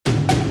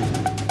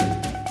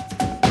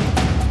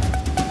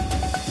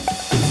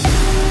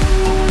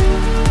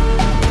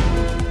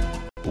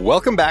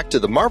Welcome back to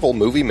the Marvel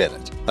Movie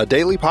Minute, a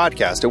daily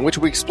podcast in which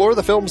we explore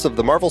the films of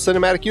the Marvel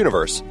Cinematic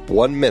Universe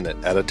 1 minute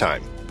at a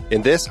time.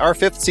 In this, our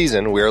 5th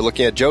season, we are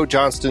looking at Joe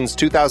Johnston's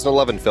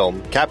 2011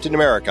 film, Captain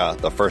America: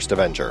 The First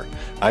Avenger.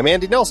 I'm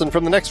Andy Nelson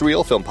from the Next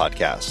Reel Film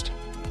Podcast.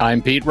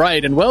 I'm Pete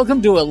Wright, and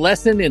welcome to a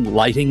lesson in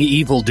lighting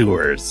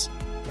evildoers.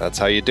 That's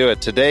how you do it.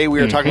 Today,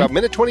 we are talking about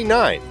Minute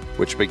 29,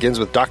 which begins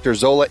with Dr.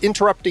 Zola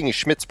interrupting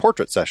Schmidt's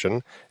portrait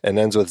session and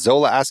ends with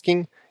Zola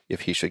asking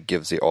if he should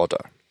give the order.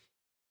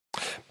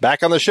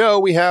 Back on the show,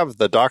 we have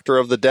the Doctor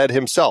of the Dead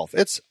himself.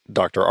 It's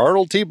Dr.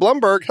 Arnold T.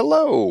 Blumberg.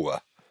 Hello.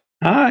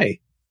 Hi.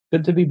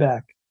 Good to be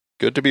back.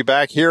 Good to be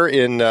back here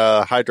in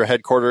Hydra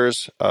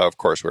headquarters. Of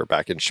course, we're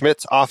back in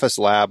Schmidt's office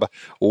lab,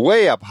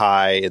 way up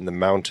high in the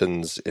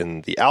mountains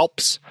in the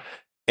Alps.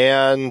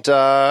 And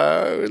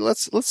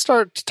let's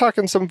start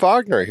talking some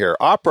Wagner here.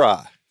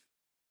 Opera.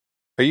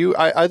 Are you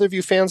either of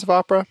you fans of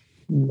opera?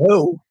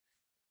 No.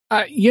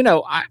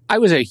 I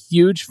was a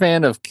huge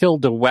fan of Kill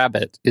the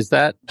Wabbit. Is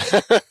that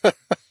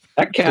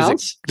that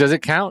counts? Does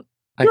it count?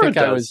 I Sure think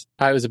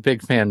I was a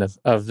big fan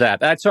of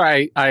that. That's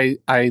why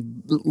I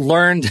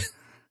learned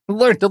a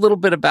little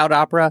bit about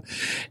opera,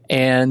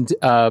 and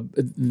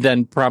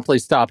then promptly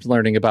stopped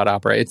learning about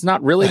opera. It's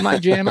not really my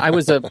jam. I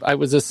was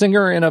a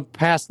singer in a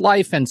past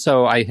life, and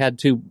so I had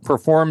to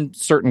perform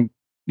certain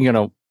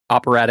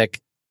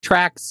operatic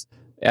tracks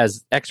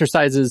as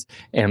exercises,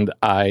 and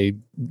I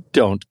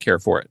don't care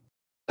for it.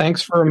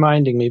 Thanks for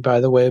reminding me, by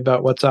the way,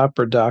 about what's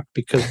opera, Doc,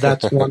 because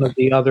that's one of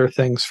the other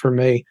things for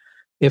me.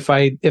 If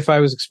I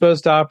was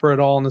exposed to opera at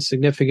all in a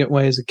significant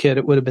way as a kid,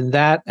 it would have been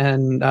that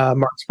and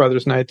Marx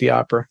Brothers Night at the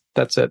Opera.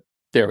 That's it.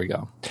 There we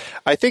go.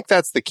 I think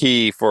that's the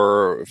key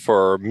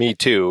for me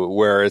too,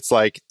 where it's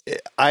like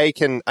I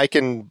can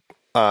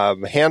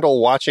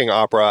handle watching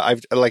opera.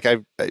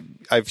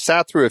 I've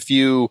sat through a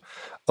few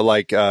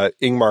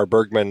Ingmar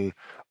Bergman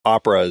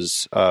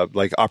operas,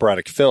 like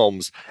operatic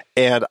films,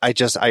 and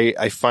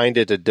I find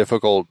it a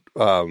difficult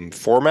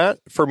format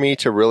for me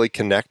to really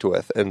connect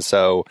with, and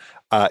so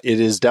it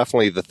is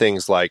definitely the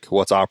things like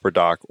What's Opera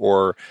Doc,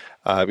 or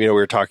we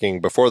were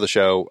talking before the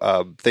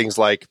show, things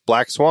like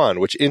Black Swan,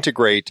 which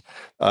integrate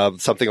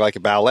something like a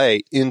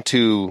ballet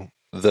into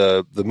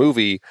the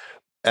movie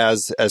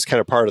as kind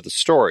of part of the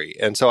story,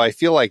 and so I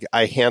feel like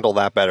I handle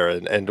that better.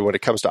 And when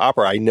it comes to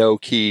opera, I know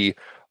key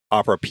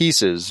opera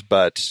pieces,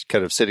 but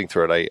kind of sitting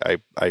through it,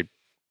 I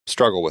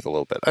struggle with a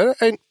little bit.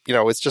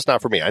 It's just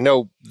not for me. I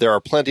know there are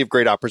plenty of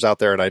great operas out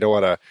there, and I don't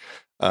want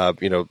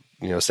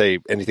to, say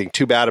anything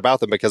too bad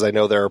about them, because I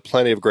know there are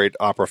plenty of great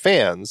opera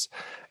fans,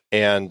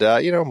 and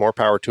more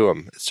power to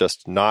them. It's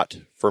just not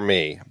for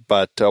me.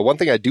 But one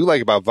thing I do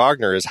like about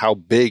Wagner is how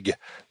big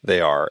they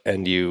are,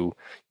 and you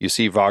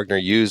see Wagner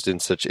used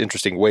in such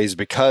interesting ways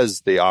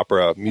because the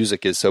opera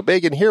music is so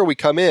big. And here we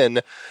come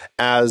in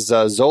as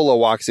Zola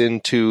walks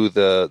into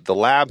the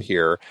lab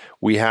here.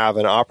 We have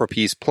an opera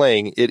piece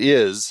playing. It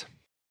is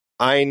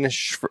I'm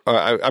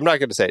not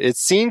going to say it. It's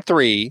scene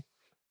 3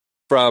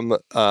 from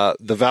the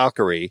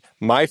Valkyrie.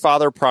 My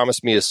Father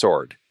Promised Me a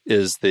Sword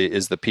is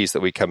the piece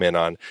that we come in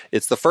on.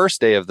 It's the first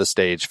day of the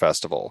stage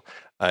festival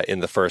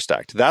in the first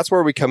act. That's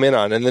where we come in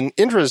on. And then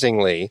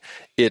interestingly,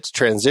 it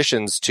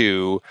transitions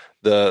to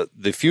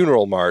the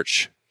funeral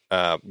march,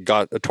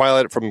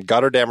 Twilight from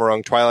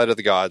Götterdämmerung, Twilight of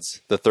the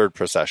Gods, the third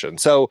procession.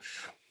 So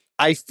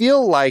I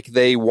feel like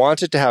they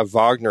wanted to have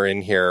Wagner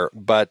in here,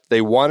 but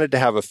they wanted to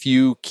have a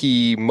few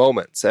key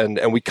moments. And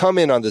we come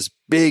in on this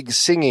big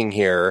singing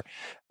here,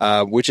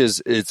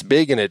 it's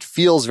big and it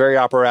feels very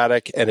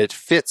operatic and it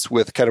fits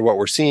with kind of what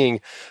we're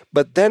seeing.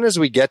 But then as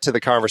we get to the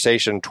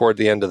conversation toward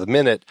the end of the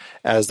minute,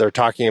 as they're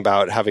talking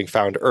about having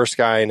found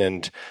Erskine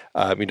and,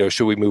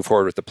 should we move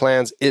forward with the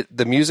plans,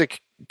 the music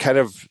kind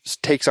of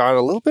takes on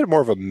a little bit more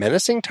of a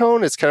menacing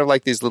tone. It's kind of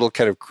like these little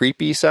kind of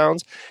creepy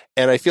sounds.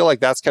 And I feel like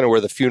that's kind of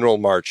where the funeral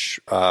march,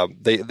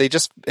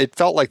 it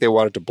felt like they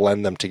wanted to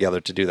blend them together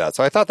to do that.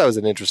 So I thought that was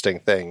an interesting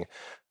thing.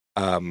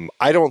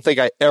 I don't think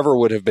I ever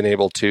would have been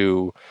able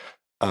to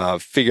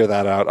figure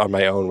that out on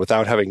my own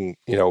without having,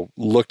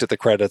 looked at the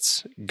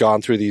credits,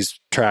 gone through these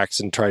tracks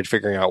and tried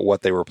figuring out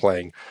what they were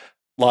playing.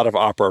 A lot of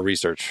opera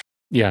research.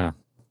 Yeah.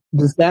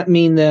 Does that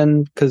mean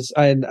then, because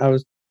I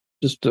was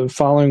just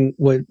following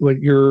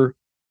what you're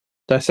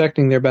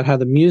dissecting there about how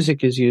the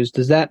music is used,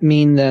 does that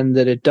mean then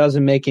that it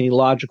doesn't make any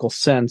logical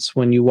sense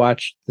when you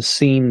watch the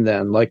scene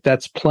then? Like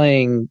that's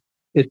playing,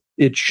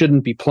 it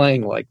shouldn't be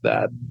playing like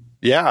that.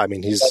 Yeah, I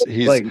mean,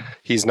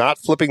 he's not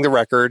flipping the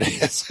record.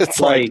 It's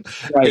right.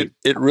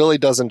 It really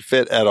doesn't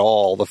fit at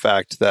all, the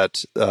fact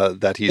that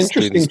he's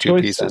doing these two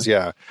pieces. Then.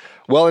 Yeah,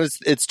 well,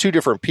 it's two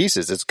different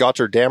pieces. It's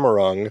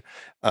Götterdämmerung,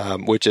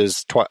 which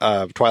is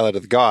Twilight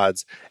of the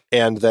Gods,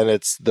 and then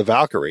it's the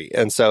Valkyrie,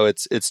 and so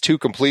it's two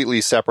completely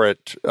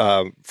separate,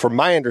 from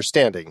my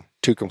understanding,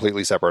 two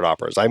completely separate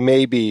operas. I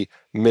may be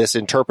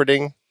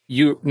misinterpreting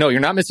You're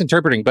not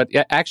misinterpreting, but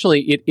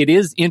actually it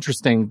is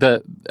interesting.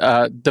 The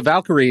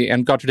Valkyrie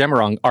and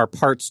Götterdämmerung are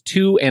parts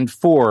 2 and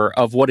 4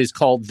 of what is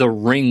called the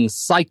Ring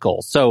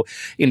cycle. So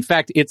in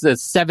fact, it's a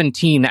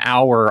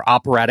 17-hour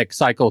operatic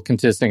cycle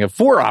consisting of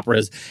 4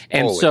 operas.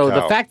 And Holy so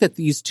cow. the fact that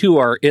these two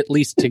are at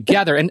least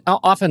together, and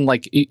often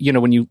like,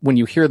 when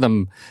you hear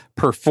them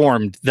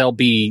performed, they'll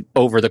be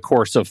over the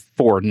course of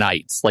 4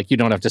 nights. Like you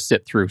don't have to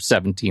sit through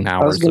 17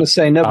 hours. I was going to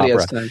say nobody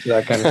opera. has time for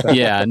that kind of stuff.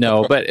 Yeah,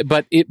 no,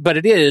 but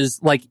it is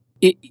like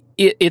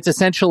it's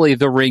essentially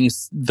the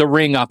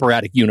Ring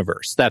operatic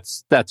universe.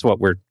 That's what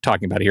we're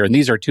talking about here, and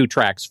these are 2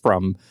 tracks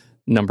from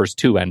numbers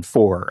 2 and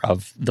 4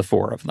 of the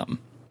 4 of them.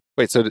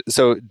 Wait,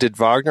 so did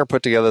Wagner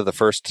put together the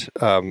first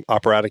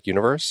operatic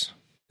universe?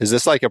 Is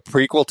this like a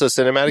prequel to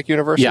cinematic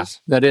universes? Yeah,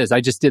 that is.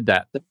 I just did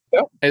that.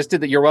 I just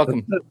did that. You're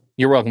welcome.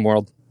 You're welcome,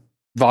 world.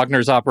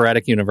 Wagner's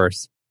operatic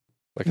universe.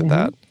 Look at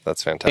that.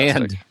 That's fantastic.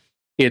 And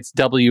it's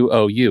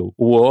WOU.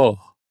 Whoa.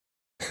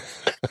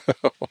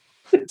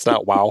 It's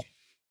not wow.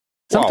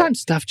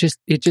 Sometimes stuff just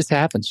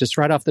happens just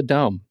right off the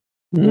dome.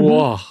 Mhm.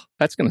 Whoa,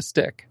 that's going to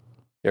stick.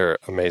 You're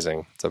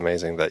amazing. It's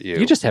amazing that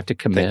you just have to think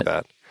commit.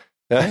 that.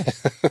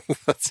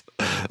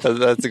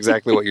 That's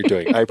exactly what you're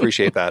doing. I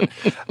appreciate that.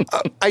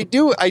 I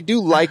do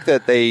like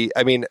that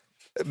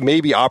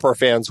maybe opera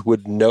fans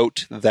would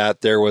note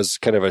that there was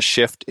kind of a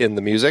shift in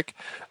the music.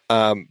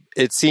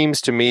 It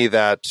seems to me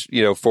that,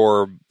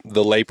 for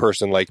the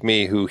layperson like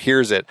me who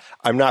hears it,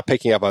 I'm not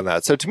picking up on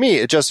that. So to me,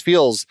 it just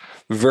feels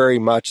very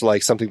much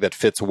like something that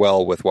fits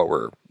well with what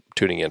we're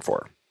tuning in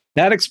for.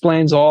 That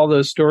explains all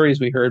those stories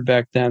we heard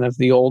back then of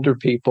the older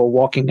people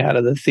walking out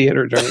of the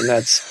theater during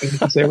that scene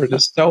because they were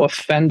just so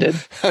offended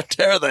How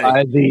dare they?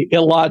 by the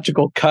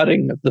illogical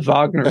cutting of the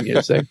Wagner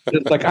music.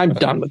 It's like, I'm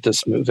done with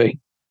this movie.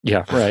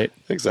 Yeah, right.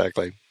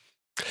 Exactly.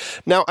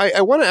 Now,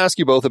 I want to ask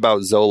you both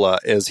about Zola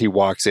as he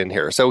walks in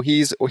here. So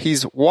he's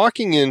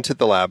walking into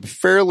the lab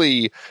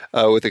fairly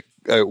with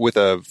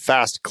a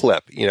fast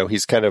clip.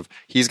 He's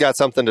got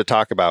something to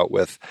talk about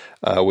with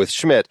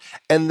Schmidt,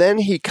 and then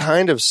he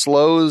kind of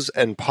slows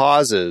and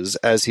pauses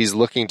as he's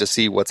looking to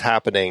see what's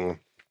happening.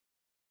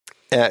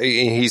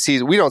 We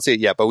don't see it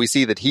yet, but we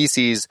see that he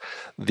sees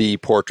the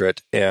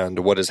portrait and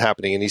what is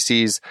happening, and he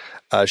sees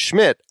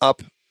Schmidt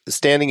up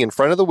standing in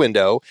front of the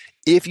window.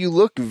 If you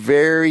look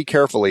very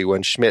carefully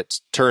when Schmidt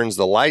turns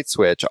the light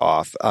switch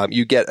off,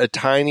 you get a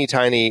tiny,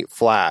 tiny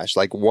flash,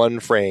 like one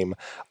frame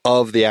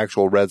of the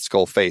actual Red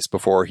Skull face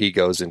before he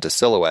goes into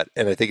silhouette.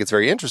 And I think it's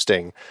very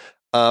interesting.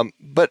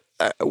 But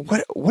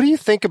what do you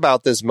think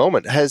about this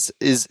moment?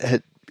 Is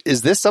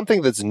this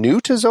something that's new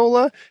to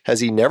Zola?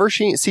 Has he never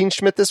seen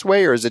Schmidt this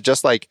way? Or is it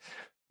just like,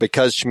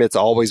 because Schmidt's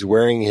always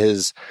wearing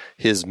his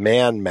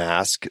man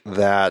mask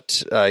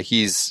that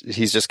he's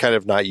just kind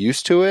of not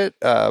used to it?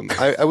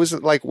 I was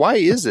like, why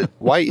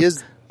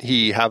is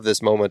he have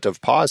this moment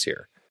of pause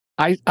here?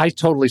 I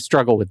totally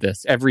struggle with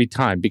this every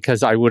time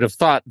because I would have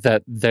thought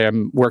that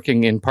them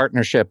working in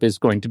partnership is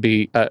going to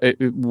be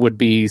would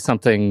be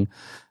something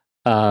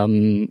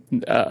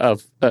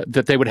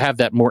that they would have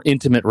that more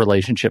intimate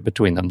relationship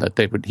between them,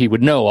 that he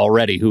would know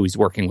already who he's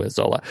working with,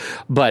 Zola.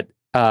 But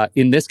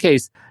in this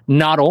case,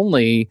 not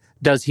only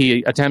does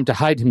he attempt to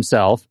hide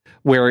himself,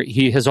 where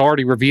he has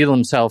already revealed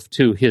himself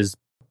to his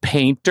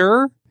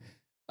painter,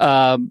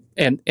 and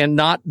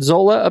not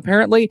Zola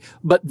apparently,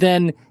 but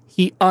then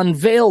he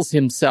unveils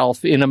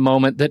himself in a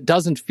moment that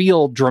doesn't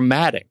feel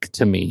dramatic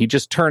to me. He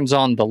just turns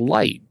on the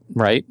light,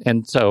 right?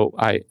 And so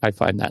I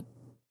find that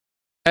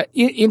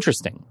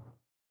interesting.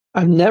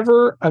 I've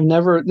never,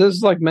 this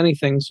is like many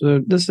things.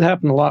 This has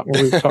happened a lot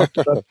where we've talked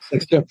about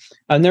things too.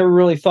 I've never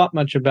really thought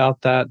much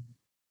about that.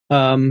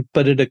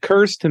 But it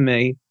occurs to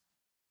me,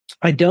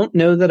 I don't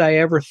know that I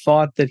ever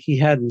thought that he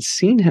hadn't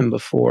seen him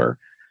before.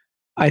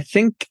 I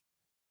think,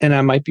 and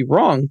I might be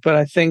wrong, but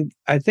I think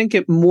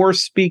it more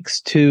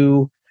speaks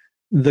to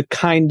the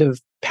kind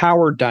of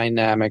power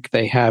dynamic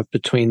they have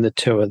between the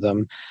two of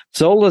them.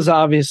 Zola's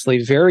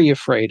obviously very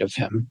afraid of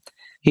him.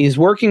 He's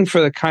working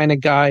for the kind of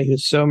guy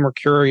who's so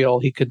mercurial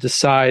he could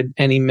decide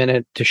any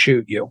minute to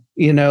shoot you.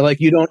 Like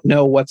you don't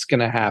know what's going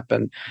to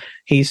happen.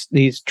 He's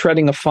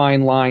treading a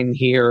fine line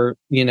here,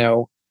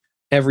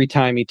 every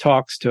time he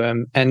talks to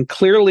him. And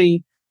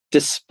clearly,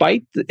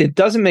 despite it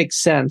doesn't make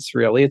sense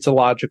really, it's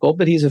illogical,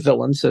 but he's a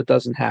villain, so it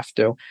doesn't have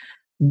to.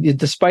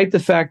 Despite the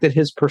fact that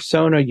his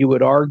persona, you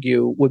would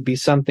argue, would be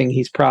something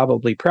he's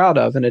probably proud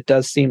of, and it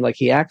does seem like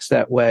he acts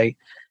that way.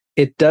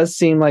 It does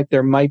seem like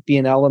there might be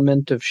an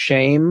element of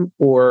shame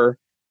or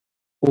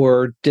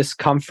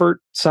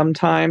discomfort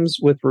sometimes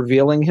with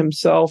revealing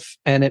himself.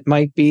 And it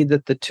might be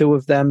that the two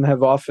of them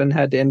have often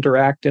had to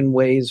interact in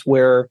ways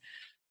where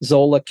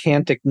Zola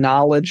can't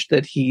acknowledge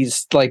that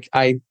he's like,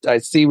 I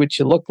see what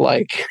you look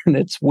like, and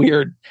it's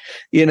weird,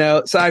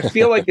 So I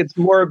feel like it's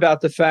more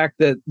about the fact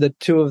that the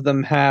two of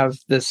them have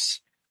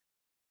this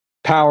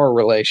power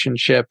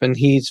relationship, and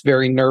he's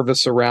very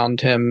nervous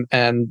around him,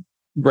 and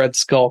Red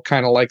Skull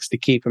kind of likes to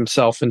keep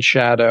himself in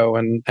shadow,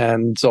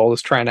 and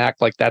Zola's trying to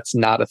act like that's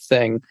not a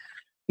thing.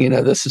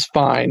 This is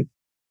fine.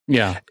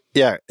 Yeah.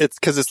 Yeah, it's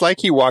because it's like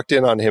he walked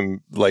in on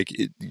him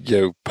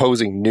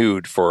posing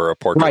nude for a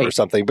portrait or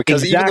something.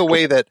 Because even the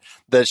way that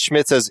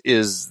Schmidt says,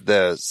 "Is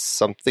there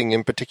something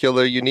in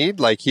particular you need?"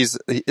 Like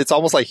it's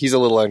almost like he's a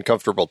little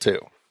uncomfortable too.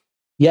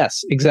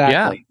 Yes,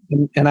 exactly.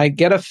 Yeah. And I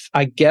get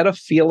a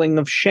feeling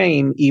of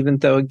shame, even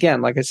though,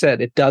 again, like I said,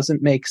 it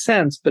doesn't make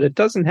sense, but it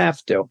doesn't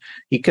have to.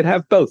 He could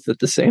have both at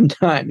the same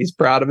time. He's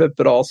proud of it,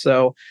 but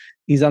also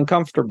he's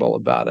uncomfortable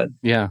about it.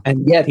 Yeah.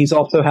 And yet he's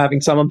also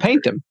having someone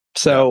paint him.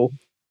 So,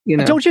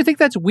 Don't you think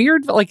that's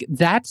weird? Like,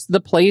 that's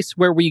the place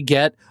where we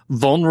get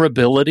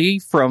vulnerability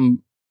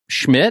from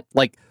Schmidt?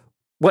 Like,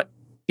 what?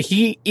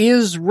 He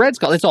is Red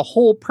Skull. It's a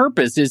whole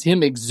purpose is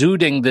him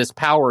exuding this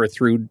power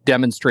through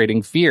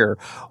demonstrating fear.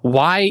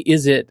 Why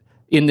is it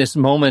in this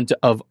moment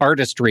of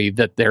artistry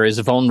that there is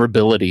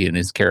vulnerability in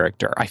his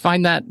character? I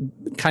find that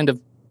kind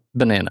of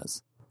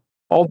bananas.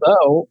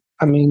 Although,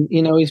 I mean,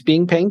 he's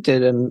being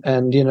painted and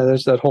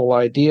there's that whole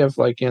idea of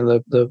like,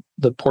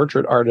 the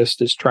portrait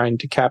artist is trying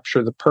to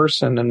capture the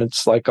person, and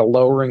it's like a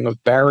lowering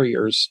of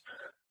barriers,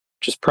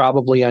 which is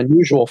probably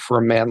unusual for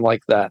a man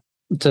like that.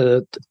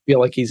 To feel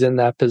like he's in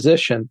that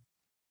position,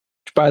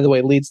 which, by the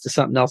way, leads to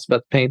something else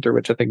about the painter,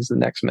 which I think is the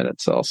next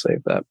minute, so I'll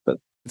save that. But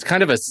it's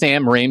kind of a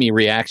Sam Raimi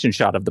reaction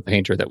shot of the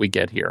painter that we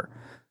get here.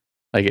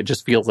 Like, it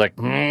just feels like,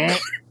 yeah.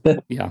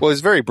 Well,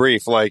 it's very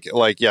brief.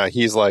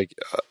 He's like,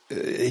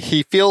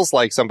 he feels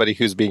like somebody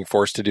who's being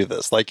forced to do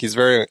this. Like,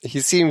 he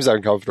seems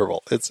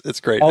uncomfortable. It's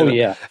great. Oh,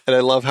 yeah. And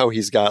I love how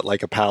he's got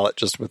like a palette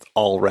just with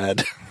all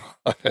red.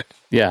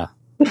 Yeah.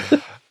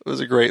 It was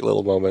a great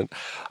little moment.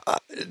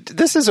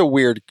 This is a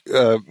weird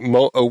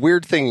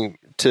thing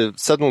to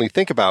suddenly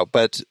think about,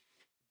 but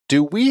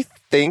do we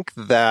think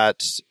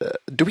that,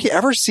 do we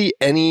ever see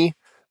any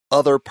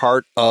other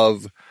part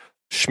of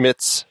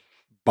Schmidt's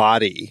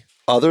body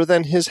other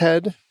than his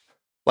head?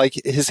 Like,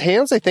 his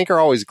hands, I think, are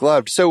always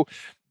gloved. So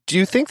do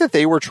you think that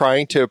they were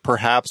trying to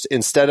perhaps,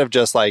 instead of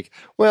just like,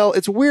 well,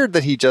 it's weird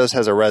that he just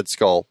has a red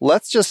skull,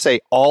 let's just say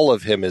all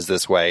of him is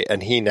this way,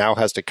 and he now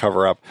has to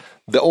cover up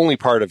the only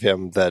part of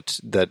him that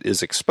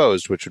is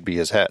exposed, which would be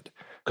his head?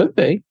 Could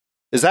be.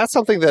 Is that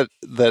something that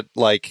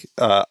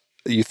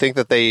you think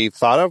that they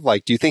thought of?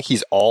 Like, do you think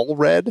he's all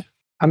red?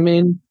 I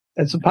mean,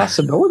 it's a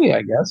possibility,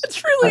 I guess.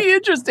 It's really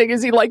interesting.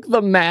 Is he like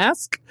The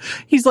Mask?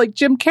 He's like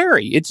Jim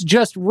Carrey. It's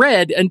just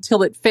red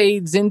until it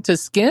fades into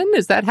skin.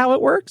 Is that how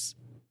it works?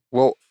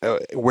 Well,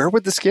 where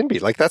would the skin be?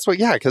 Like, that's what,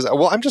 yeah, because,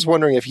 well, I'm just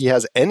wondering if he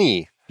has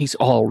any. He's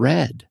all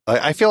red.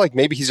 I feel like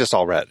maybe he's just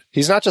all red.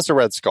 He's not just a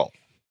red skull.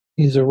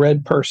 He's a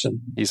red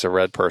person. He's a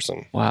red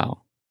person.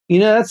 Wow.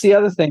 That's the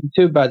other thing,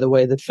 too, by the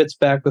way, that fits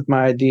back with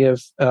my idea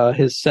of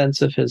his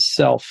sense of his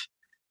self.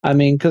 I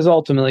mean, because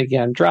ultimately,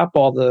 again, drop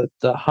all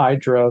the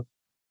Hydra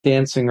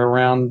dancing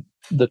around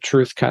the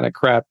truth kind of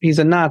crap. He's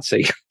a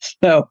Nazi.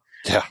 So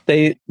yeah,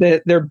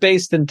 they're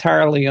based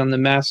entirely on the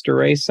master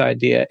race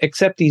idea,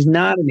 except he's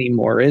not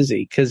anymore, is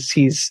he? Because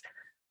he's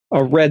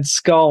a red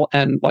skull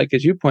and, like,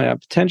 as you point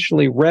out,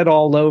 potentially red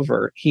all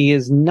over. He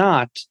is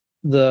not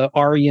the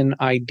Aryan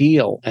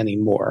ideal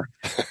anymore.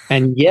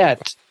 And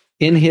yet,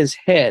 in his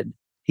head,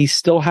 he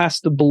still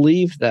has to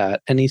believe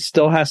that, and he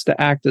still has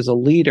to act as a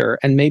leader.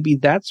 And maybe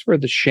that's where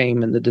the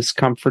shame and the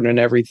discomfort and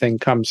everything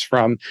comes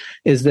from,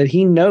 is that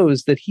he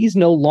knows that he's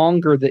no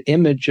longer the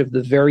image of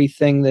the very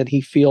thing that he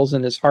feels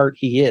in his heart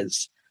he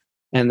is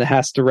and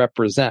has to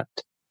represent.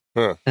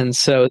 Huh. And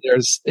so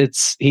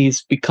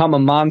he's become a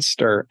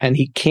monster, and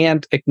he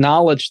can't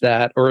acknowledge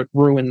that, or it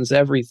ruins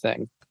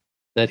everything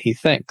that he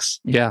thinks.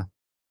 Yeah.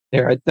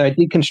 There, I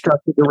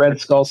deconstructed the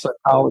Red Skull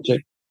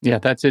psychology. Yeah,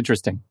 that's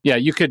interesting. Yeah,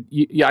 you could.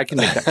 Yeah, I can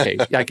make that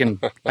case. I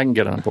can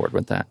get on board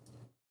with that.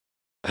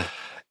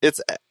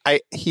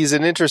 He's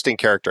an interesting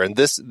character, and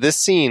this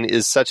scene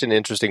is such an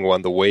interesting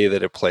one. The way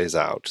that it plays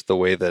out, the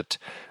way that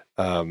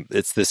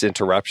it's this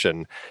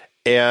interruption,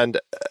 and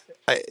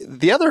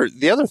the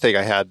other thing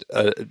I had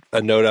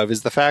a note of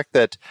is the fact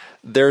that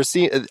there's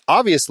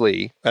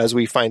obviously, as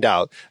we find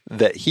out,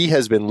 that he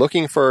has been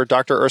looking for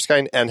Dr.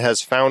 Erskine and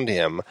has found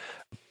him.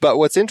 But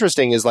what's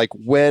interesting is, like,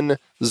 when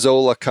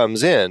Zola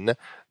comes in,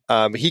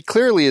 he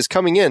clearly is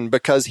coming in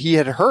because he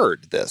had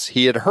heard this.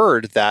 He had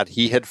heard that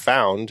he had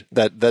found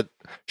that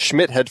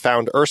Schmidt had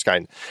found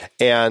Erskine,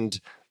 and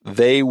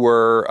they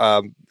were,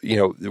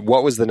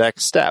 what was the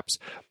next steps?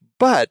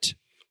 But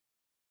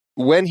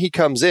when he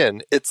comes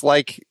in, it's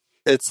like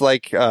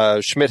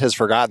Schmidt has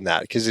forgotten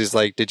that, because he's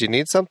like, "Did you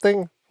need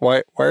something?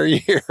 Why are you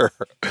here?"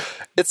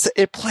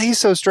 It plays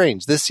so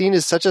strange. This scene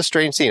is such a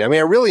strange scene. I mean,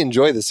 I really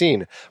enjoy the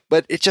scene,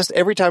 but it just,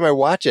 every time I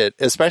watch it,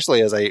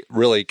 especially as I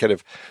really kind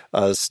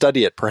of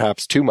study it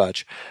perhaps too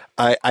much,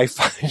 I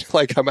find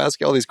like I'm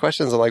asking all these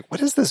questions. I'm like,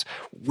 what is this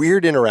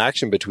weird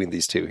interaction between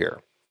these two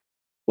here?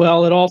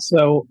 Well, it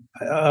also,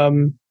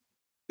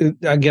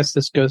 I guess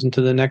this goes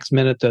into the next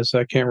minute, though, so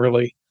I can't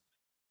really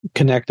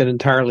connect it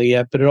entirely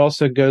yet, but it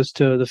also goes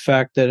to the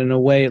fact that in a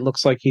way it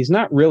looks like he's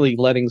not really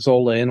letting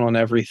Zola in on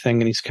everything,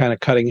 and he's kind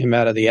of cutting him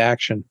out of the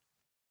action.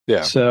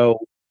 Yeah. So,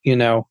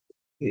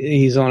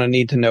 he's on a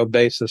need to know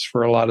basis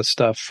for a lot of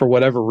stuff for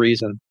whatever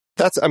reason.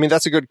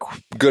 That's a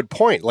good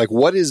point. Like,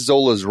 what is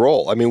Zola's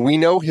role? I mean, we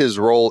know his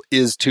role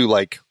is to,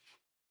 like,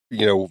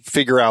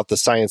 figure out the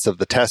science of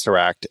the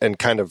Tesseract and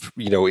kind of,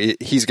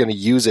 he's going to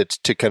use it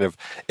to kind of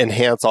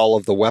enhance all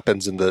of the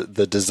weapons and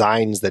the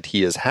designs that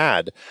he has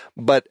had.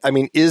 But I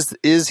mean,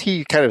 is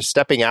he kind of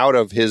stepping out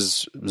of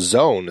his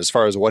zone as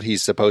far as what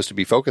he's supposed to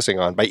be focusing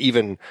on by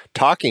even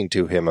talking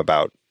to him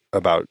about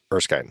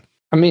Erskine?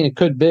 I mean, it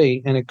could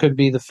be, and it could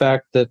be the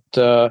fact that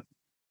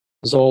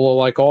Zola,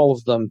 like all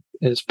of them,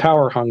 is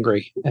power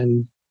hungry,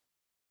 and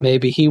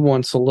maybe he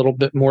wants a little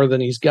bit more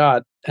than he's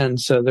got. And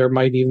so there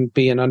might even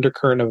be an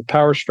undercurrent of a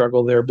power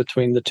struggle there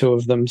between the two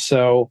of them.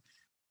 So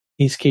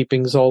he's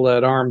keeping Zola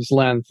at arm's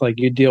length, like,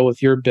 you deal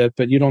with your bit,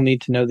 but you don't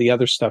need to know the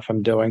other stuff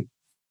I'm doing.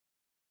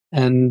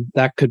 And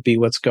that could be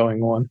what's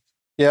going on.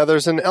 Yeah,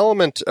 there's an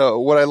element.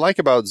 What I like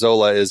about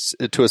Zola is,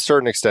 to a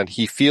certain extent,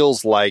 he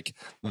feels like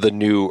the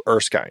new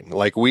Erskine.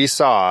 Like we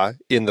saw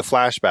in the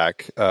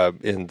flashback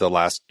in the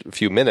last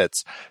few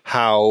minutes,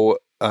 how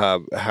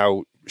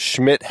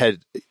Schmidt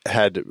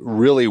had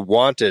really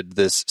wanted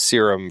this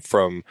serum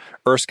from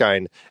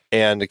Erskine,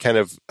 and kind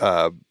of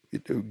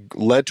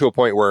led to a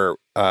point where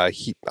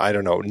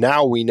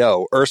now we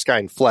know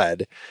Erskine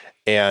fled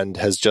and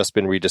has just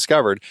been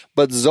rediscovered.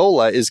 But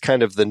Zola is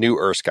kind of the new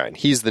Erskine.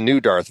 He's the new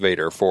Darth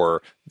Vader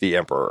for the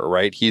Emperor,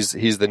 right? He's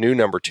the new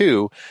number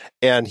 2,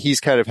 and he's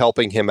kind of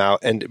helping him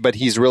out. But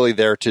he's really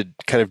there to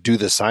kind of do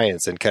the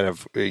science and kind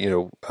of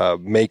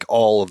make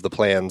all of the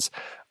plans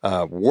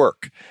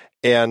work.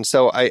 And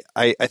so I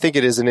think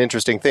it is an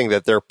interesting thing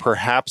that there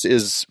perhaps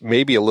is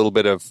maybe a little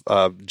bit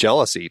of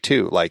jealousy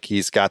too. Like,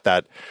 he's got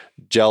that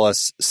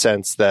jealous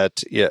sense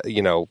that,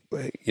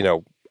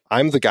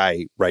 I'm the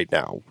guy right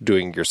now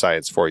doing your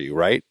science for you,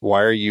 right?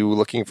 Why are you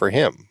looking for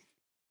him?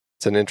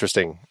 It's an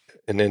interesting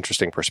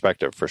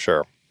perspective for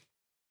sure.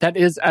 That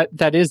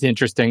is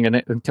interesting.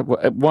 And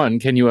one,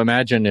 can you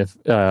imagine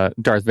if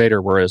Darth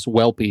Vader were as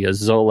whelpy as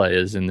Zola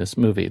is in this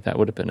movie? That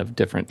would have been a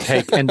different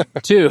take. And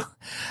two,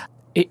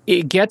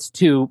 it gets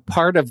to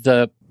part of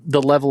the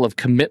level of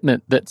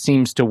commitment that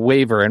seems to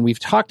waver. And we've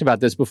talked about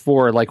this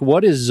before. Like,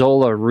 what is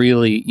Zola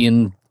really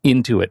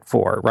into it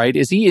for, right?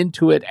 Is he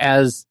into it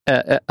as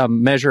a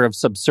measure of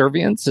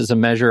subservience, as a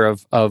measure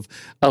of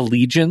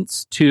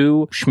allegiance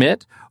to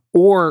Schmidt?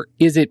 Or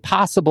is it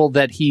possible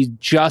that he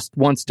just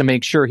wants to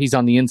make sure he's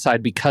on the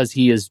inside because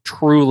he is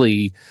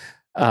truly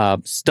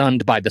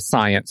stunned by the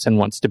science and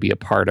wants to be a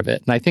part of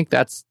it? And I think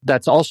that's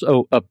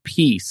also a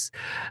piece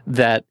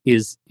that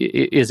is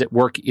at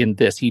work in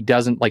this. He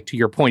doesn't, like, to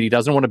your point, he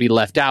doesn't want to be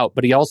left out,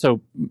 but he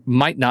also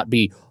might not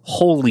be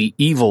wholly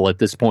evil at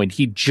this point.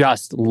 He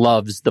just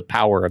loves the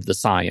power of the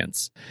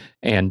science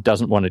and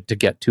doesn't want it to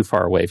get too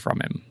far away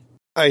from him.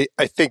 I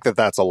think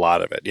that's a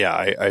lot of it.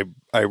 Yeah,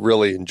 I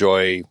really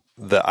enjoy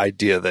the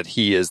idea that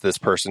he is this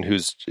person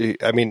who's,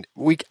 I mean,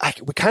 we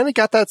kind of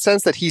got that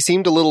sense that he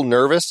seemed a little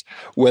nervous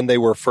when they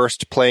were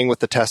first playing with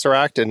the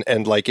Tesseract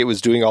and like it was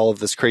doing all of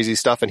this crazy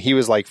stuff. And he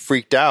was like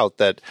freaked out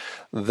that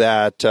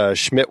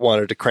Schmidt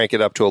wanted to crank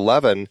it up to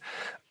 11.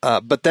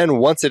 But then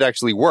once it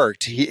actually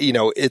worked,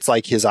 it's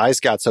like his eyes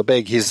got so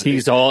big.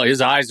 His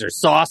eyes are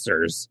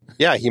saucers.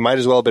 Yeah, he might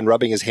as well have been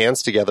rubbing his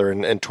hands together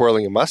and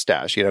twirling a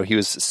mustache. He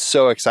was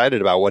so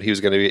excited about what he was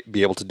going to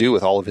be able to do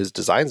with all of his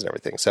designs and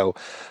everything. So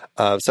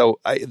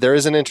there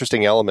is an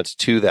interesting element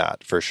to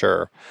that for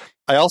sure.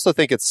 I also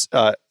think it's,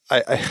 I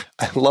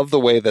love the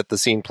way that the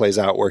scene plays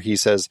out where he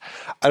says,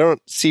 I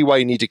don't see why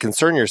you need to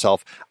concern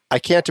yourself. I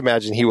can't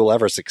imagine he will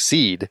ever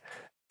succeed.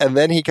 And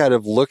then he kind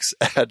of looks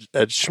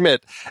at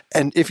Schmidt,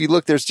 and if you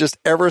look, there's just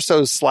ever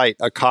so slight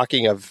a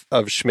cocking of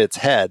Schmidt's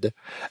head,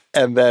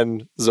 and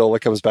then Zola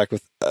comes back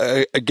with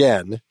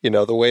again.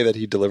 The way that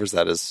he delivers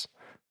that it's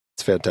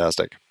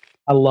fantastic.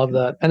 I love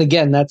that, and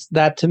again,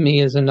 that to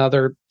me is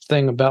another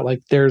thing about,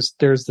 like, there's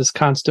this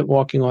constant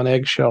walking on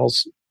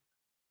eggshells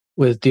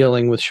with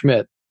dealing with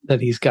Schmidt that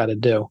he's got to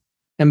do.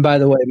 And by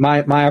the way,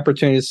 my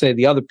opportunity to say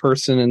the other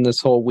person in this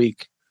whole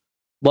week.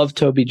 Love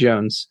Toby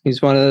Jones.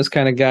 He's one of those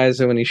kind of guys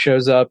that when he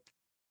shows up,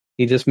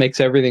 he just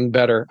makes everything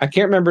better. I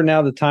can't remember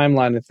now the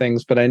timeline of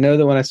things, but I know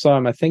that when I saw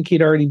him, I think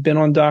he'd already been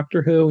on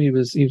Doctor Who. He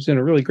was in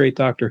a really great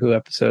Doctor Who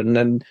episode. And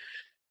then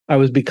I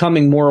was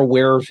becoming more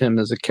aware of him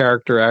as a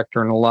character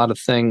actor in a lot of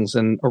things.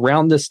 And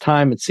around this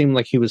time, it seemed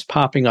like he was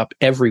popping up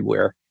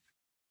everywhere.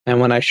 And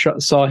when I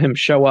saw him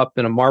show up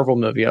in a Marvel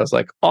movie, I was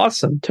like,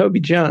 awesome, Toby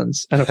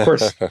Jones. And of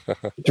course,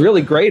 what's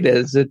really great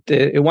is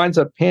it winds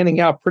up panning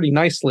out pretty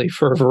nicely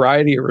for a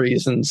variety of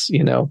reasons,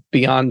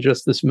 beyond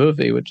just this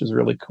movie, which is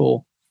really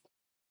cool.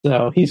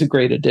 So he's a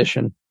great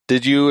addition.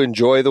 Did you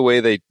enjoy the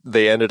way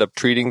they ended up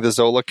treating the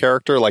Zola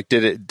character? Like,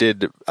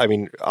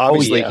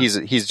 obviously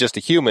he's just a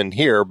human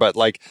here, but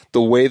like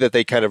the way that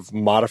they kind of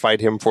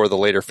modified him for the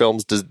later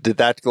films, did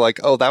that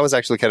that was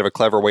actually kind of a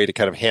clever way to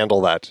kind of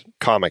handle that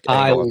comic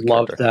angle? I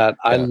love that.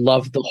 Yeah. I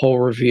love the whole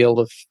reveal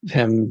of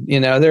him.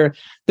 There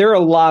are a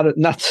lot of,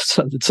 not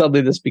that suddenly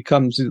this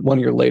becomes one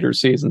of your later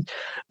seasons.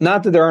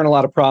 Not that there aren't a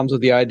lot of problems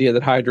with the idea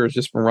that Hydra has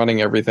just been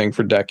running everything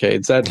for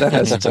decades. That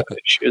has its own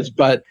issues,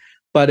 but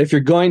But if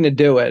you're going to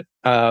do it,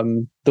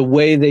 the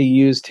way they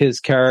used his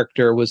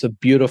character was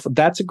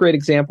that's a great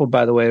example,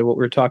 by the way, of what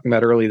we were talking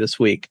about earlier this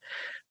week.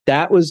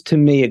 That was, to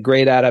me, a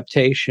great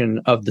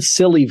adaptation of the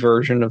silly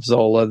version of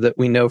Zola that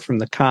we know from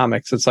the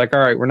comics. It's like, all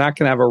right, we're not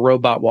going to have a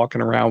robot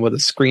walking around with a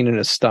screen in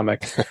his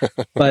stomach.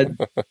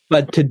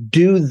 but to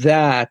do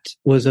that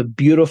was a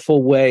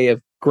beautiful way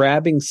of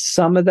grabbing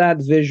some of that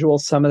visual,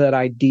 some of that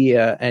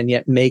idea, and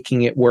yet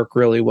making it work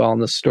really well in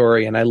the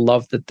story. And I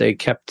love that they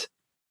kept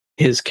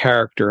his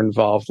character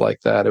involved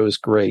like that. It was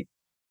great.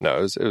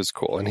 No, it was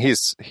cool. And he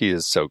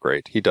is so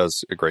great. He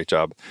does a great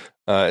job,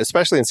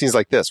 especially in scenes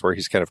like this where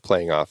he's kind of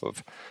playing off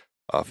of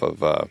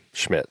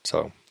Schmidt.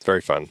 So it's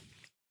very fun.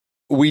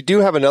 We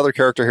do have another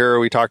character here.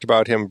 We talked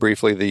about him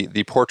briefly,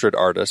 the portrait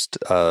artist.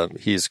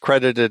 He's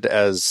credited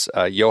as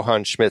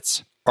Johann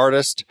Schmidt's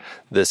artist.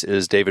 This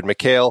is David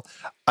McHale.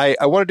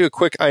 I want to do a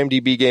quick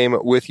IMDb game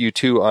with you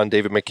too on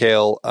David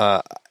McHale.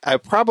 I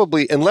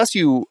probably, unless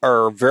you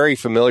are very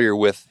familiar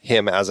with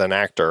him as an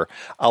actor,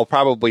 I'll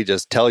probably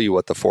just tell you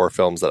what the 4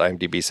 films that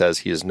IMDb says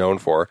he is known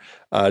for.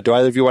 Do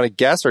either of you want to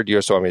guess, or do you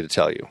just want me to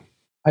tell you?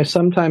 I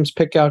sometimes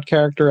pick out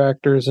character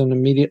actors and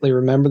immediately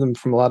remember them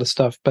from a lot of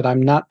stuff, but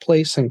I'm not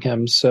placing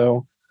him,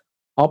 so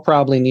I'll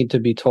probably need to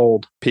be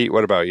told. Pete,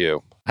 what about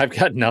you? I've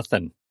got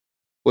nothing.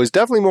 Well, he's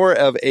definitely more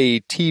of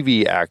a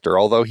TV actor,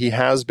 although he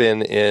has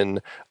been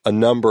in a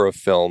number of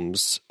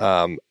films.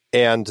 And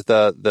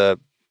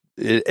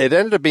it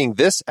ended up being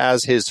this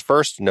as his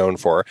first known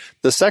for.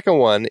 The second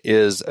one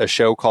is a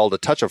show called A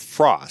Touch of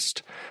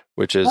Frost,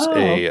 which is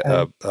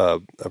a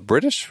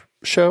British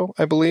show,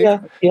 I believe.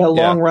 Yeah,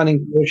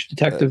 long-running British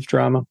detective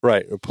drama.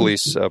 Right, a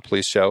police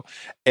show.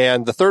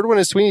 And the third one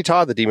is Sweeney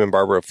Todd, the Demon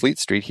Barber of Fleet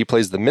Street. He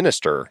plays the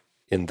minister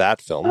in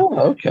that film. Oh,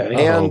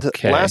 okay. And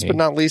last but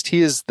not least,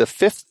 he is the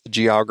 5th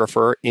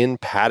geographer in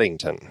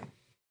Paddington.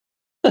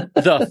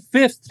 The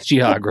 5th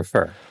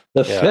geographer.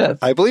 The 5th.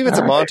 I believe it's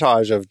a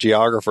montage of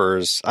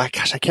geographers. I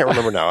can't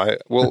remember now.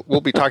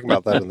 We'll be talking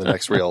about that in the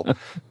next reel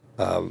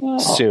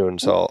soon,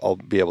 so I'll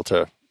be able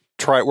to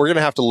try. We're going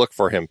to have to look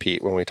for him,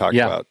 Pete, when we talk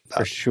about that.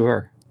 For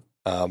sure.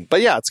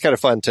 But yeah, it's kind of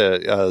fun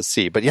to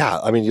see. But yeah,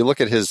 I mean, you look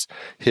at his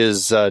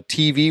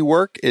TV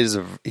work, he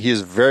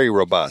is very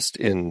robust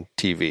in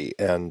TV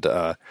and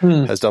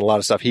has done a lot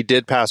of stuff. He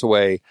did pass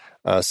away,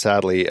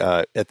 sadly,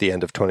 at the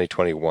end of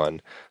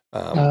 2021.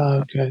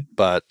 Okay.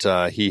 But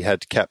he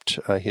had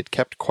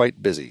kept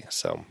quite busy.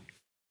 So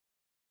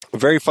a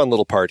very fun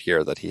little part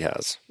here that he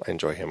has. I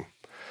enjoy him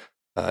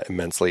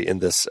immensely in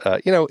this.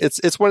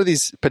 It's one of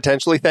these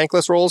potentially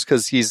thankless roles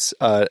because he's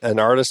an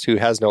artist who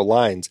has no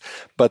lines,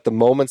 but the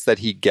moments that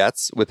he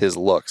gets with his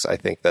looks, I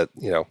think that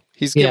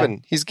he's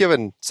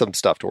given some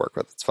stuff to work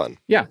with. It's fun.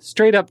 Yeah,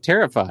 straight up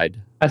terrified.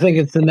 I think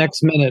it's the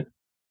next minute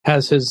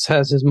has his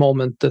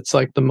moment. That's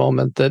like the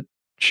moment that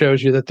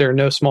shows you that there are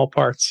no small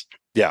parts.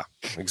 Yeah,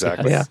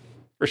 exactly. Yeah,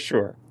 for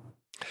sure.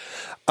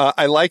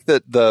 I like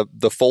that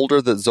the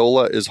folder that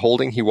Zola is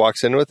holding. He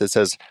walks in with, it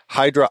says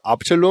Hydra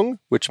Abteilung,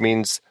 which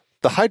means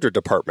the Hydra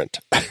department,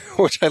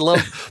 which I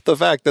love the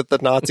fact that the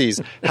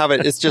Nazis have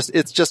it. It's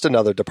just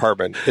another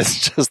department.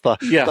 It's just the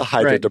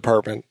Hydra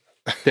department.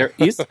 There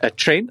is a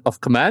chain of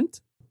command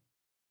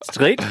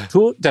straight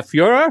to the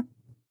Führer.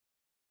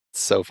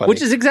 So funny.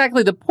 Which is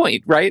exactly the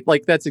point, right?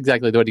 Like that's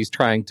exactly what he's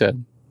trying to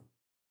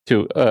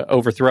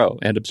overthrow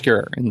and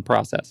obscure in the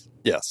process.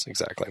 Yes,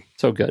 exactly.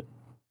 So good.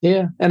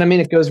 Yeah, and I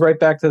mean it goes right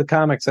back to the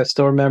comics. I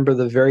still remember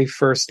the very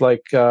first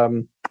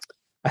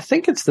I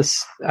think it's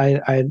this.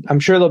 I'm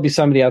sure there'll be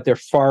somebody out there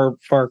far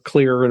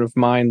clearer of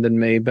mind than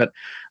me, but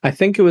I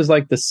think it was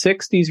like the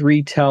 '60s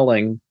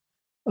retelling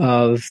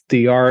of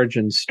the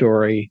origin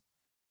story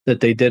that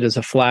they did as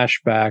a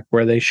flashback,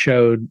 where they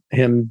showed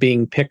him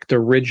being picked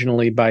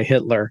originally by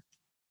Hitler,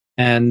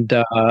 and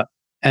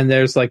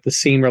there's like the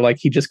scene where like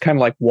he just kind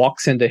of like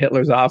walks into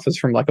Hitler's office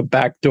from like a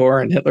back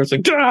door, and Hitler's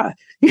like, "Ah!"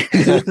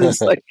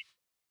 It's like,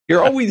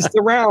 you're always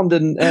around,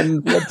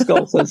 and Red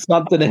Skull says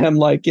something to him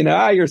like,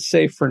 you're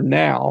safe for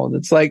now. And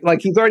it's like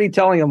he's already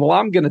telling him, well,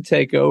 I'm going to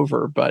take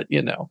over, but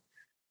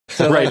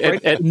So,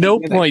 right. At no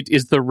point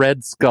is the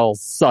Red Skull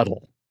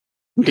subtle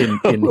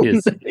in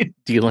his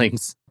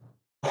dealings.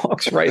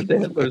 Walks right to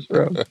Hitler's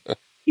room.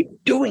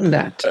 Keep doing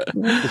that.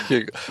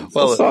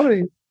 Well,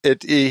 sorry.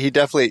 He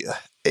definitely.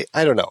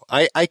 I don't know.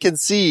 I can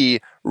see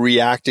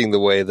reacting the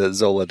way that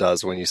Zola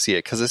does when you see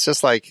it, because it's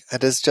just like,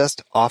 it is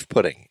just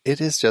off-putting.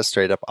 It is just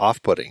straight up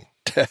off-putting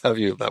to have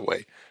you that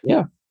way.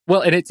 Yeah.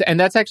 Well, and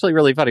that's actually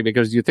really funny,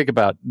 because you think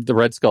about the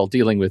Red Skull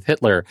dealing with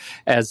Hitler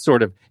as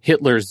sort of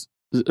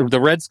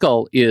the Red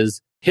Skull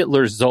is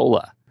Hitler's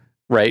Zola,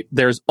 right?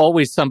 There's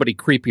always somebody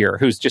creepier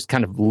who's just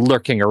kind of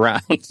lurking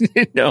around,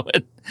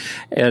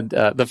 and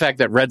the fact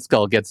that Red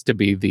Skull gets to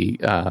be the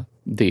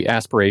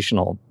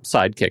aspirational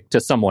sidekick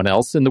to someone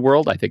else in the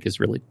world, I think is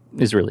really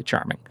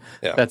charming.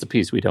 Yeah. That's a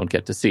piece we don't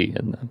get to see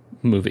in the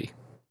movie.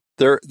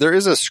 There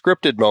is a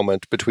scripted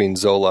moment between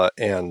Zola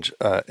and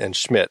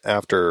Schmidt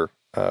after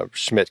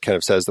Schmidt kind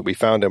of says that we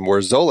found him,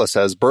 where Zola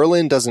says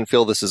Berlin doesn't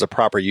feel this is a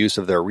proper use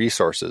of their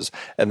resources,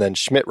 and then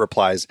Schmidt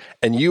replies,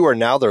 "And you are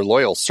now their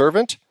loyal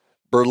servant?"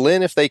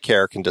 Berlin, if they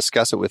care, can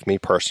discuss it with me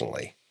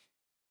personally.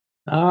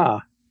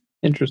 Ah,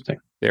 interesting.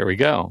 There we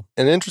go.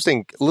 An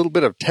interesting little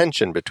bit of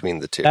tension between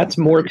the two. That's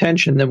more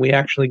tension than we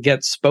actually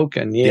get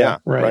spoken. Yeah,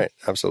 right.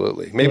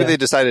 Absolutely. Maybe they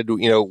decided,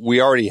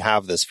 we already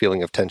have this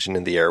feeling of tension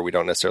in the air. We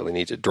don't necessarily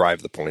need to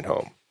drive the point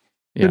home.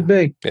 Could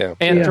be. Yeah.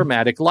 And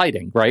dramatic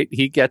lighting, right?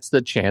 He gets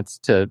the chance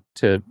to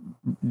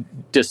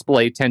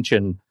display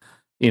tension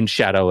in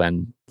shadow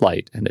and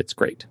light, and it's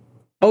great.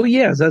 Oh,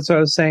 yes. That's what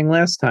I was saying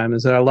last time,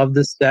 is that I love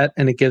this set,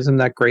 and it gives him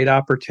that great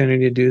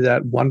opportunity to do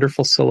that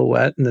wonderful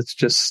silhouette, and it's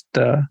just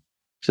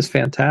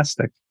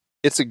fantastic.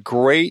 It's a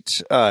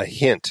great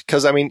hint,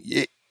 because,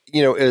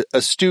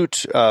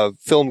 astute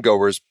film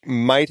goers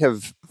might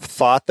have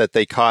thought that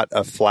they caught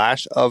a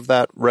flash of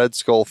that Red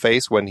Skull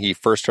face when he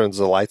first turns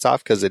the lights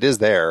off, because it is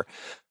there.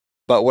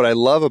 But what I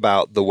love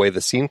about the way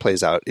the scene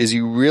plays out is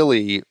you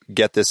really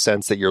get this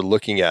sense that you're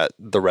looking at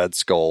the Red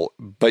Skull,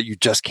 but you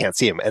just can't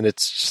see him. And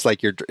it's just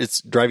like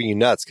it's driving you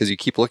nuts because you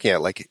keep looking at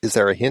it like, is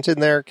there a hint in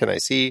there? Can I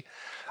see?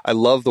 I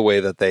love the way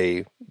that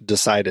they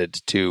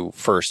decided to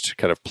first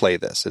kind of play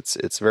this.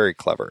 It's very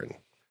clever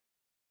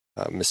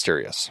and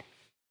mysterious.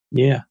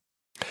 Yeah.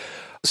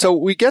 So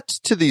we get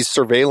to these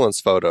surveillance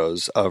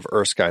photos of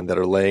Erskine that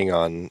are laying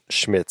on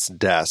Schmidt's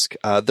desk.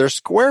 They're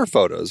square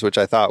photos, which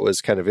I thought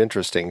was kind of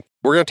interesting.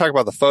 We're going to talk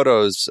about the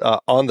photos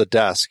on the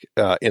desk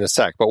in a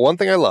sec. But one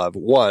thing I love,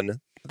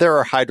 there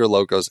are Hydra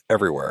logos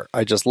everywhere.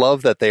 I just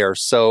love that they are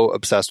so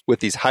obsessed with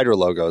these Hydra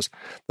logos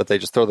that they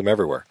just throw them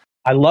everywhere.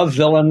 I love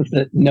villains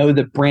that know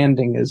that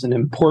branding is an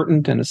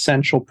important and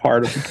essential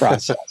part of the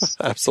process.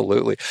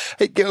 Absolutely.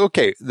 Hey,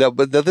 okay,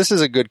 but this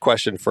is a good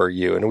question for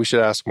you, and we should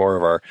ask more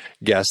of our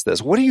guests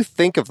this. What do you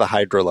think of the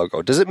Hydra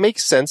logo? Does it make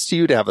sense to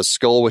you to have a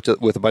skull with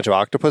a bunch of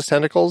octopus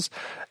tentacles,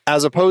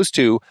 as opposed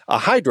to a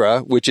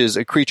Hydra, which is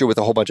a creature with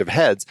a whole bunch of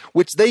heads,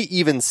 which they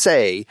even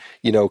say,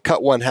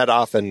 cut one head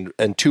off and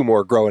two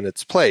more grow in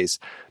its place?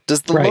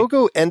 Does the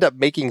logo end up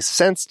making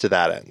sense to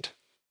that end?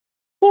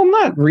 Well,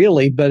 not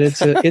really, but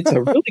it's a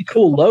really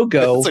cool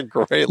logo. It's a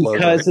great logo.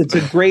 Because it's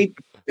a great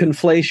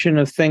conflation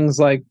of things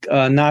like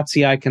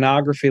Nazi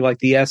iconography, like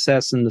the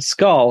SS and the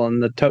skull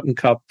and the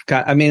Totenkopf.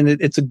 I mean,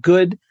 it's a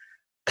good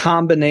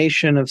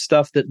combination of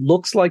stuff that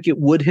looks like it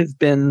would have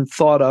been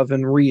thought of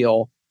and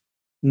real,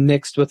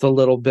 mixed with a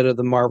little bit of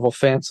the Marvel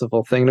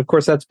fanciful thing. And of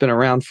course, that's been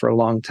around for a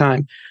long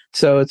time.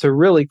 So it's a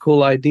really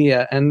cool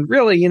idea. And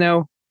really,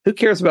 who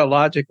cares about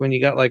logic when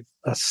you got like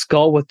a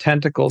skull with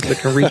tentacles that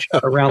can reach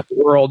out around the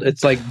world?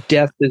 It's like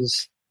death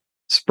is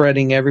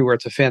spreading everywhere.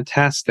 It's a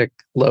fantastic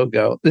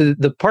logo.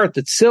 The part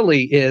that's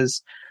silly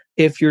is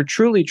if you're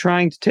truly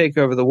trying to take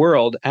over the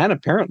world, and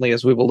apparently,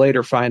 as we will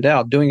later find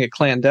out, doing it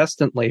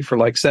clandestinely for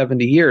like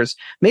 70 years,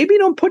 maybe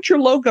don't put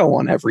your logo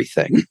on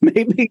everything.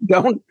 Maybe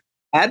don't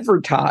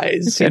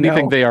advertise.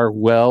 Anything they are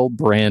well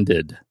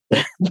branded.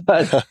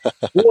 But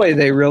boy,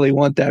 they really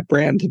want that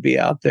brand to be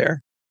out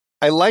there.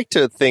 I like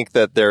to think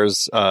that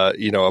there's, a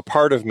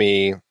part of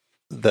me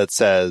that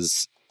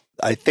says,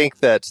 I think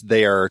that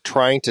they are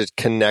trying to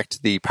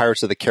connect the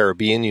Pirates of the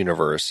Caribbean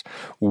universe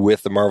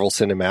with the Marvel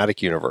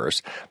Cinematic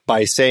Universe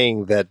by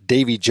saying that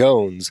Davy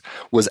Jones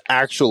was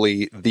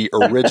actually the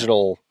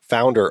original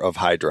founder of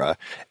Hydra,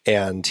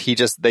 and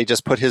they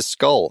just put his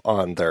skull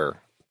on their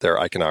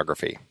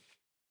iconography.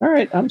 All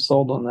right, I'm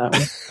sold on that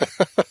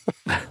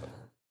one.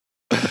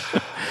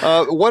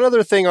 One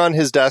other thing on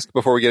his desk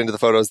before we get into the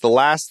photos, the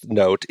last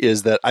note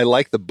is that I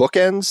like the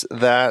bookends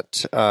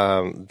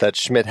that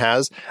Schmidt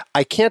has.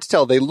 I can't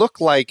tell. They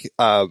look like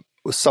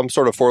some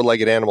sort of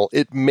four-legged animal.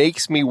 It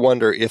makes me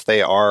wonder if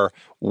they are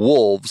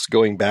wolves,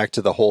 going back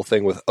to the whole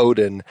thing with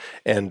Odin.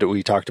 And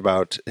we talked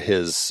about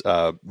his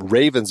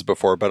ravens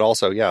before, but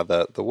also,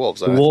 the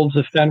wolves. The wolves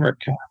of Fenric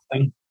kind of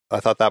thing.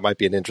 I thought that might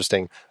be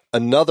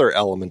another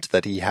element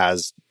that he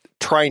has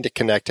trying to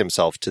connect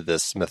himself to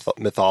this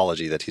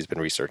mythology that he's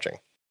been researching.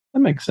 That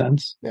makes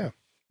sense. Yeah.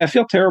 I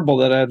feel terrible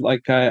that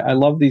I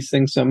love these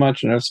things so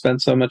much, and I've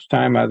spent so much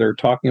time either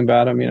talking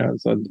about them,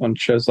 on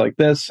shows like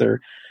this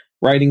or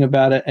writing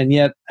about it. And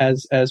yet,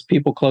 as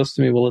people close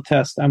to me will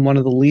attest, I'm one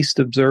of the least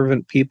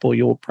observant people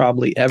you'll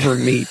probably ever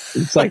meet.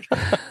 It's like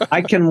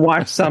I can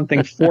watch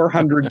something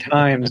 400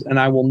 times and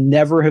I will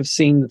never have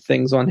seen the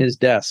things on his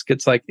desk.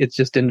 It's like it's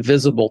just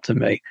invisible to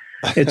me.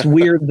 It's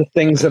weird, the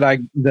things that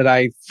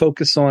I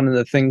focus on and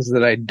the things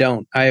that I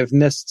don't. I have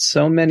missed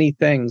so many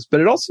things, but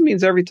it also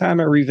means every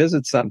time I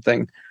revisit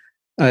something,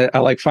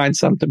 I find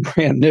something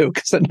brand new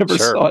because I never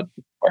saw it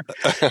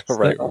before.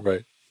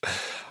 Right.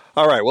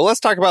 All right. Well, let's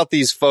talk about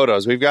these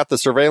photos. We've got the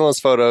surveillance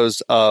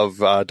photos of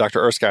Dr.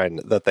 Erskine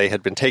that they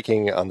had been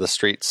taking on the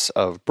streets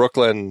of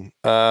Brooklyn.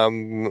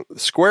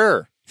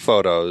 Square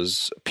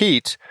photos.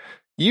 Pete,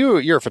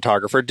 you're a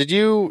photographer. Did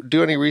you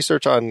do any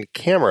research on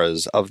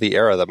cameras of the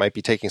era that might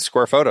be taking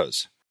square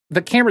photos?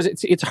 the cameras,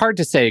 it's hard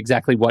to say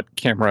exactly what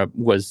camera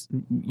was,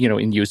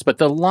 in use, but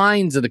the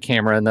lines of the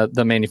camera and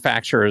the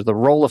manufacturer, the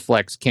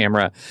Rolleiflex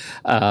camera,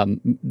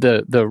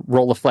 the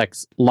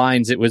Rolleiflex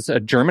lines, it was a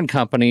German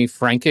company,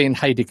 Franke and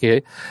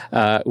Heidecke,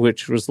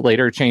 which was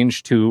later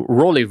changed to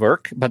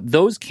Rollewerk. But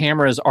those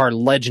cameras are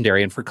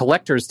legendary. And for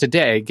collectors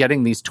today,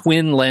 getting these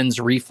twin lens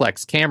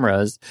reflex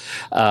cameras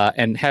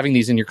and having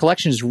these in your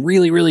collection is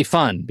really, really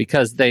fun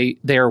because they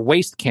are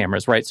waist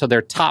cameras, right? So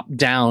they're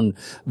top-down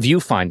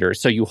viewfinders.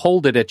 So you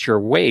hold it at your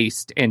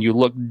waist and you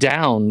look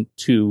down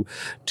to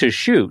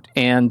shoot.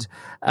 And,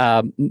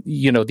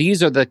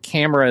 these are the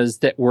cameras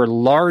that were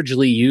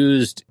largely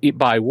used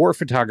by war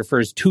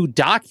photographers to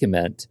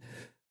document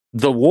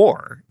the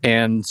war.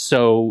 And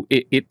so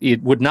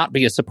it would not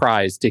be a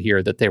surprise to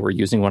hear that they were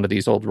using one of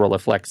these old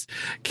Rolleiflex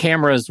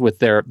cameras with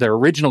their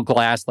original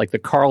glass, like the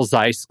Carl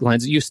Zeiss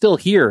lens. You still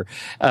hear,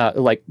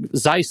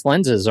 Zeiss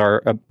lenses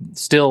are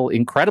still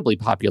incredibly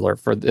popular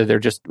they're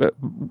just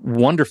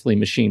wonderfully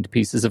machined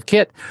pieces of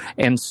kit.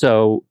 And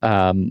so,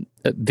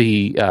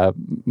 this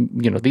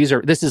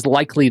is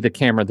likely the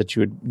camera that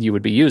you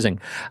would be using.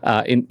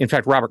 In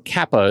fact, Robert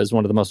Capa is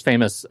one of the most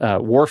famous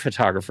war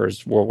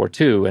photographers, World War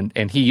II,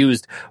 and he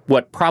used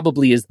what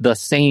probably is the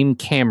same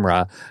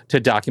camera to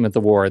document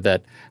the war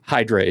that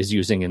Hydra is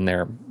using in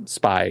their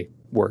spy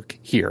work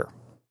here.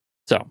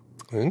 So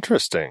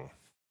interesting.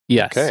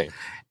 Yes. Okay.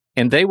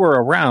 And they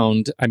were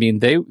around. I mean,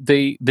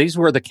 these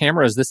were the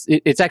cameras.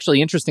 It's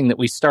actually interesting that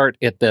we start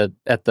at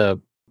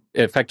the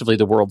effectively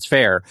the World's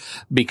Fair,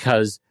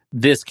 because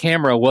this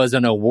camera was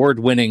an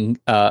award-winning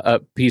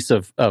piece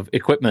of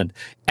equipment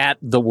at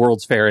the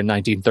World's Fair in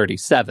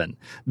 1937.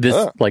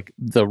 Like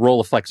the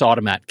Rolleiflex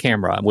Automat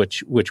camera,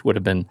 which would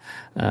have been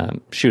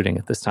shooting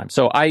at this time.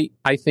 So I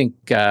think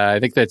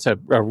that's a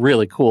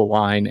really cool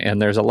line,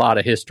 and there's a lot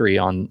of history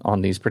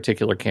on these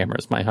particular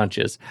cameras. My hunch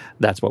is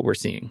that's what we're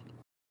seeing.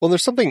 Well,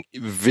 there's something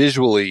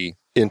visually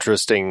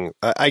interesting.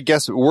 I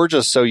guess we're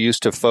just so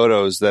used to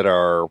photos that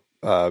are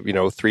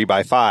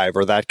 3x5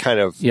 or that kind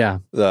of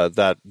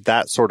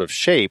that sort of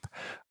shape,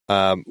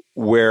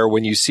 where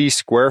when you see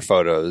square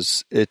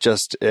photos,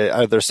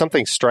 there's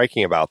something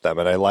striking about them,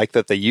 and I like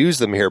that they use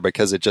them here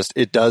because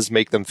it does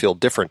make them feel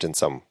different in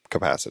some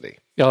capacity.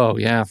 Oh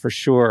yeah, for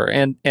sure.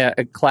 And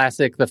a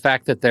classic, the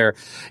fact that they're,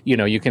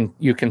 you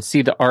can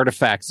see the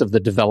artifacts of the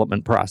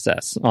development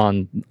process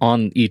on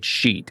each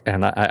sheet,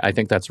 and I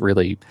think that's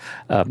really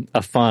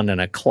a fun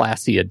and a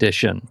classy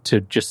addition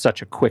to just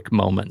such a quick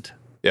moment.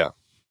 Yeah.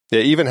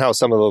 Yeah, even how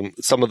some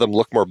of them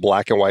look more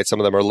black and white, some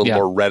of them are a little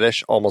more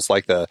reddish, almost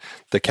like the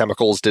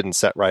chemicals didn't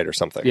set right or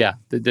something. Yeah,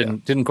 they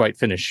didn't quite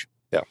finish.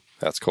 Yeah,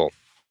 that's cool.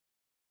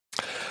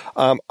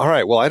 All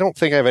right, well, I don't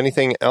think I have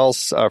anything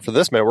else for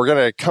this minute. We're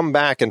going to come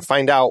back and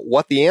find out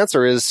what the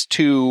answer is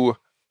to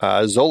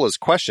Zola's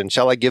question.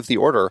 Shall I give the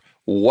order?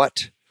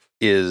 What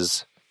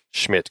is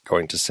Schmidt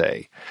going to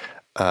say?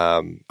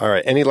 All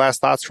right, any last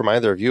thoughts from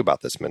either of you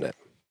about this minute?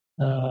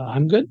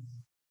 I'm good.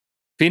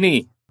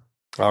 Fini.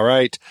 All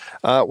right.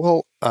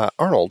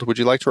 Arnold, would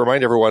you like to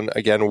remind everyone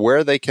again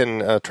where they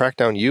can track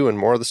down you and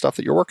more of the stuff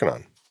that you're working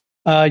on?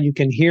 You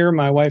can hear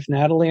my wife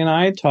Natalie and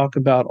I talk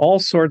about all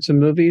sorts of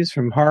movies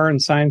from horror and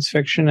science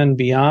fiction and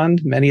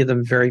beyond, many of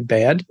them very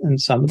bad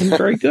and some of them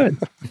very good.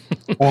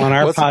 On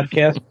our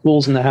podcast,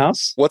 Ghouls in the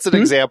House. What's an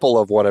example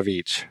of one of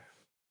each?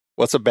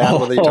 What's a bad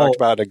one that you talked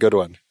about and a good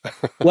one?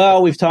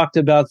 Well, we've talked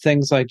about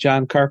things like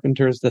John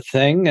Carpenter's The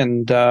Thing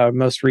and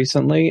most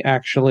recently,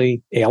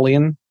 actually,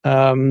 Alien.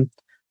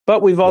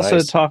 But we've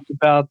also talked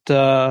about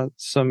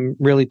some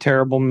really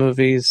terrible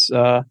movies.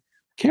 I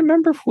can't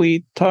remember if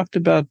we talked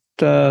about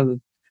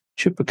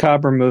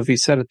Chupacabra movie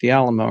set at the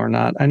Alamo or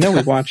not. I know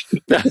we watched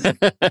it.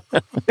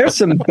 There's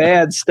some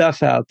bad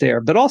stuff out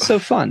there, but also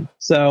fun.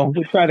 So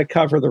we try to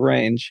cover the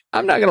range.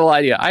 I'm not going to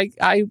lie to you.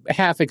 I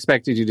half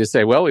expected you to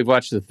say, well, we've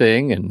watched The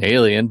Thing and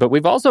Alien, but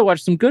we've also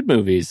watched some good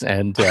movies.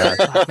 And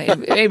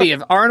maybe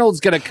if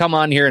Arnold's going to come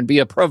on here and be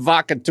a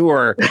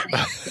provocateur,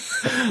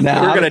 we're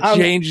going to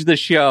change the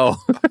show.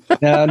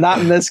 No, not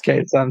in this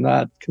case. I'm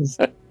not, because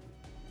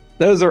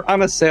those are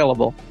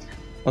unassailable.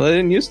 Well, they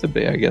didn't used to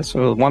be, I guess.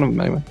 Well, one of them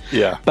anyway.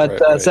 Yeah. But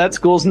so that's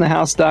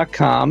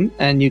ghoulsinthehouse.com.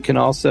 And you can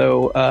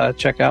also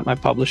check out my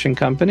publishing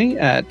company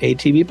at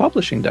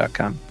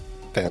atbpublishing.com.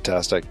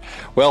 Fantastic.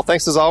 Well,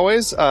 thanks as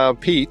always.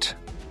 Pete,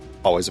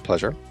 always a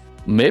pleasure.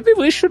 Maybe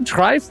we should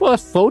try for a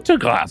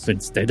photograph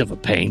instead of a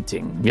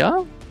painting.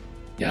 Yeah?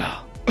 Yeah.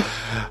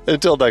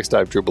 Until next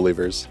time, true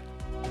believers.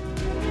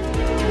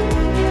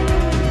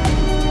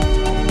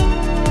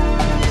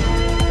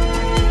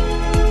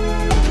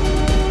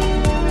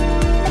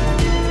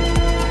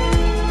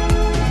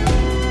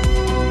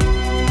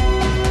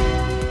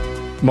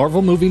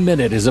 Marvel Movie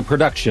Minute is a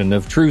production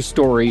of True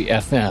Story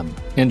FM.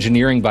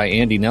 Engineering by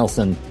Andy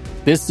Nelson.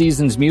 This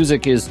season's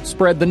music is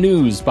Spread the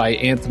News by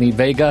Anthony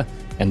Vega,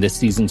 and this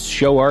season's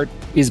show art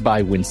is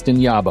by Winston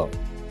Yabo.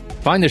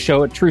 Find the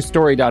show at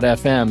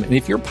truestory.fm, and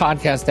if your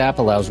podcast app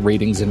allows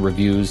ratings and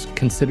reviews,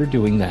 consider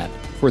doing that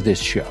for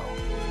this show.